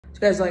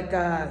guys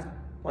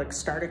like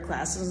started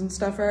classes and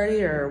stuff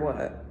already, or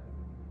what?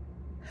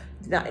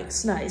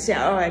 Nice, nice.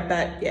 Yeah, oh, I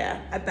bet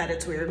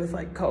it's weird with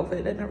like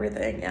COVID and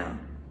everything. Yeah,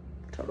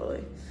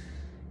 totally.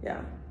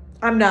 Yeah.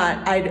 I'm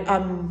not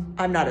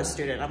a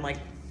student. I'm like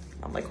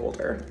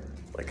older,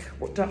 like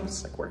I'm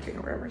just like working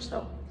or whatever.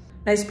 So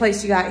nice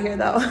place you got here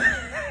though.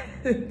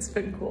 It's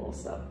been cool.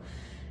 So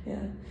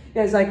yeah, you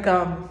guys like, do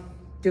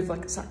you have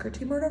like a soccer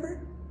team or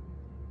whatever?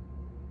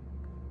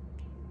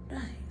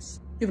 Nice.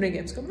 You have any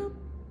games coming up?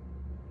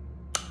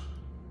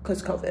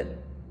 Cause COVID.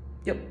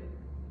 Yep.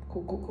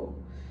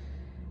 Cool.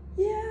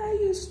 Yeah,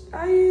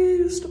 I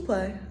used to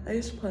play.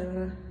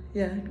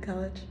 When in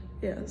college.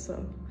 Yeah,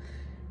 so.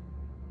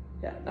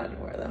 Yeah, not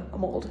anymore though.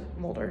 I'm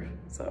older,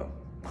 so.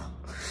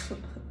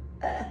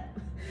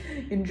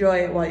 Enjoy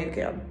it while you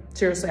can.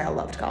 Seriously, I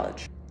loved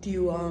college. Do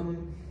you,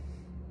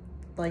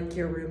 like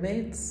your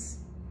roommates?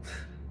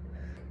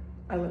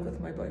 I live with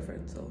my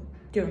boyfriend, so.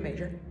 Do you have a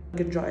major?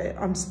 Enjoy it.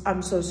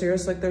 I'm so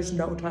serious, like there's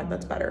no time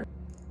that's better.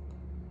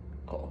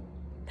 Cool.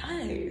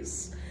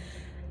 Nice.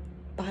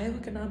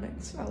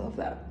 Bioeconomics, I love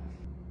that.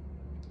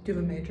 Do you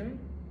have a major?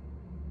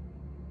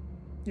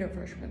 You're a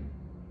freshman.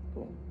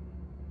 Cool.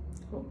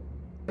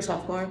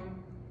 Sophomore?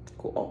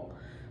 Cool.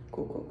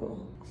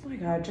 Oh my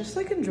God, just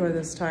like enjoy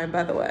this time,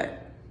 by the way.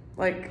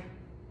 Like,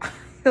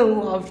 I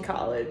loved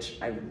college.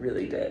 I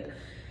really did.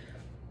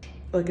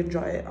 Like,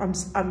 enjoy it.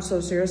 I'm so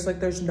serious, like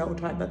there's no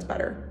time that's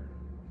better.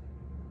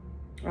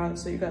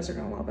 So you guys are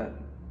gonna love it.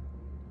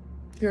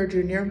 You're a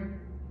junior?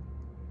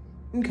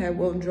 Okay,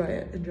 well enjoy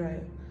it.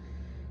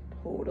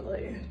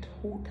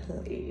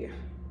 Totally.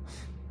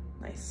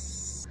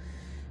 Nice.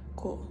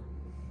 Cool.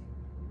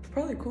 It's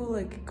probably cool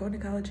like going to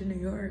college in New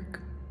York.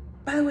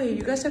 By the way,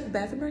 you guys have a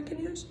bathroom I can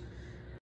use?